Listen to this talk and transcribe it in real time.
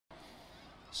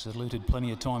Saluted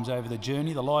plenty of times over the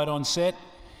journey. The light on set.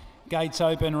 Gates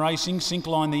open racing.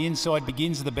 Syncline the inside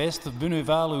begins the best. The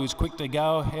Vunuvalu is quick to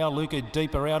go. Our Luca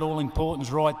deeper out. All Importance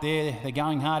right there. They're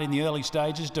going hard in the early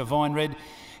stages. Divine Red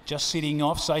just sitting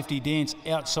off. Safety Dance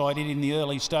outside it in the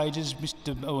early stages.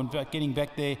 Getting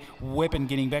back there. Weapon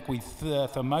getting back with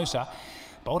Formosa.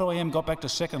 Bold I Am got back to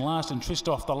second last and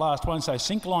Tristorf the last one. So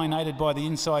Syncline aided by the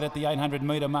inside at the 800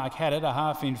 metre mark had it a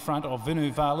half in front of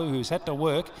Vunuvalu, who's had to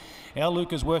work. Our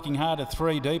Luca's working hard at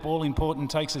 3 deep. All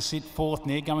Important takes a sit fourth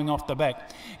near, going off the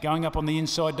back. Going up on the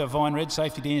inside, Divine Red.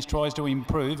 Safety Dance tries to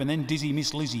improve, and then Dizzy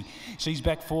Miss Lizzie. She's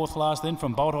back fourth last then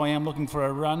from Bolt I Am looking for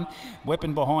a run.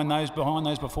 Weapon behind those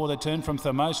before the turn from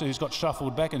Thermosa, who's got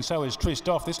shuffled back, and so is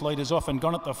Tristorf. This leader's off and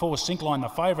gone at the 4. Syncline, the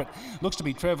favourite, looks to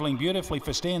be travelling beautifully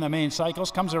for Stan the Man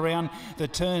Sakos. Comes around the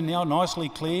turn now, nicely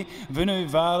clear.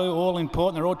 Vunuvalu, All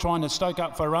Important, they're all trying to stoke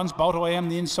up for runs. Bolt I Am,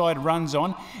 the inside runs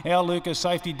on. Our Lucas,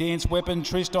 Safety Dance, Weapon,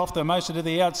 Tristorf, the most to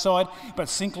the outside, but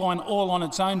Syncline all on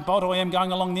its own. Bolt I Am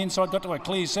going along the inside, got to a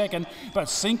clear second, but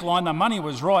Syncline, the money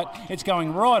was right. It's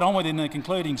going right on within the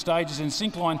concluding stages, and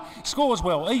Syncline scores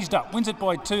well, eased up, wins it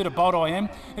by 2 to Bolt I Am.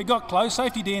 It got close,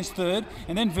 Safety Dance third,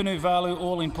 and then Vunuvalu,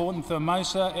 All Important,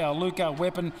 Thermosa, our Luca,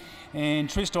 Weapon, and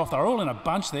Tristorf. They're all in a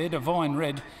bunch there. Divine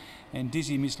Red and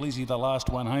Dizzy Miss Lizzie, the last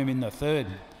one home in the third.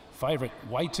 Favourite,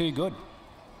 way too good.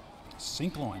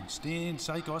 Syncline, Stan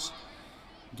Sakos,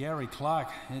 Gary Clark.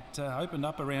 It opened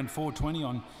up around 420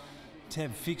 on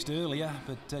tab fixed earlier,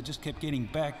 but just kept getting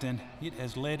backed, and it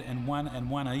has led and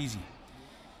won easy.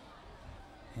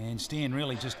 And Stan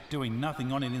really just doing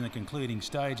nothing on it in the concluding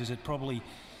stages. It probably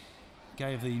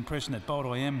gave the impression that Bold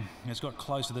I Am has got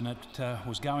closer than it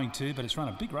was going to, but it's run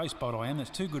a big race, Bold I Am. That's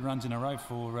 2 good runs in a row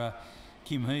for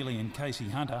Kim Healy and Casey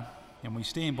Hunter, and we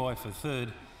stand by for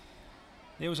third.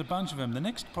 There was a bunch of them. The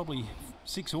next probably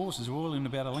 6 horses were all in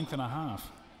about a length and a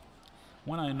half.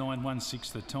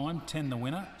 109.16 the time, 10 the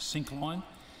winner, Syncline.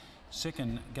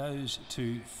 Second goes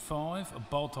to 5,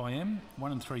 Bolt I Am,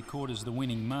 1 3/4 the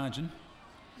winning margin.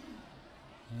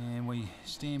 And we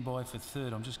stand by for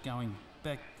third. I'm just going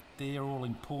back there. All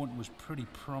Important was pretty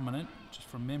prominent, just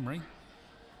from memory.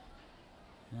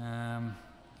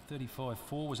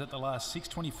 35.4 was at the last 6,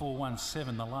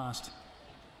 24.17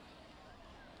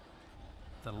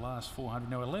 the last 400.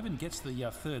 Now 11 gets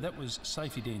the third. That was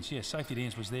Safety Dance. Yeah, Safety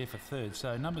Dance was there for third.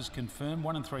 So numbers confirmed,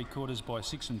 1 3/4 by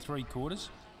 6 3/4.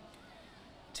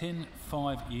 10,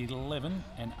 5, 11,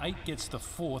 and 8 gets the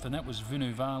fourth, and that was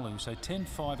Vunuvalu. So 10,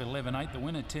 5, 11, 8. The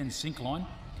winner, 10, Syncline,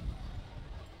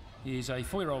 is a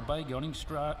 4-year-old bay gelding,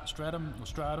 Stratum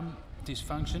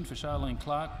Dysfunction for Charlene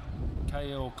Clark,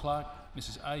 K.L. Clark,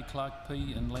 Mrs. A. Clark,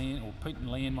 Pete and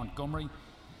Leanne Montgomery,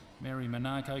 Mary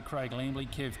Monaco, Craig Lambley,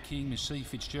 Kev King, Miss C.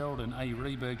 Fitzgerald, and A.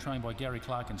 Reberg, trained by Gary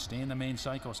Clark and Stan the Man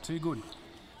Sakos. 2 good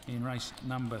in race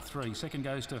number 3. Second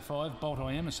goes to 5, Bolt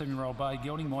I Am, a 7-year-old bay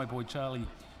gelding, My Boy Charlie,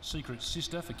 Secret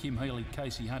Sister for Kim Healy,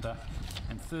 Casey Hunter,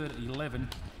 and third 11,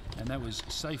 and that was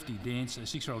Safety Dance, a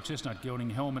 6-year-old chestnut gelding,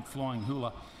 Helmet Flying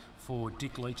Hula for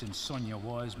Dick Leach and Sonia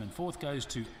Wiseman. Fourth goes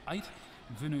to 8,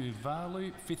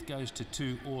 Vunuvalu. Fifth goes to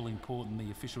 2, All Important, the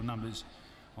official numbers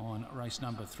on race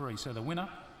number 3. So the winner,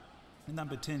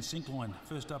 number 10, Syncline,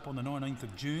 first up on the 19th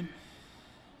of June.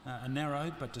 A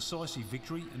narrow but decisive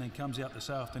victory, and then comes out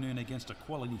this afternoon against a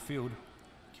quality field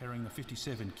carrying the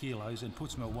 57 kilos and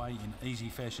puts them away in easy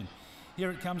fashion.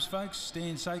 Here it comes, folks.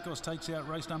 Stan Sakos takes out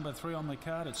race number 3 on the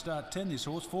card at start 10. This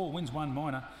horse, 4 wins, 1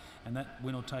 minor, and that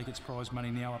win will take its prize money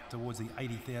now up towards the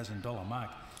 $80,000 mark,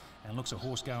 and looks a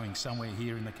horse going somewhere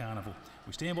here in the carnival.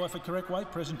 We stand by for correct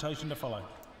weight, presentation to follow.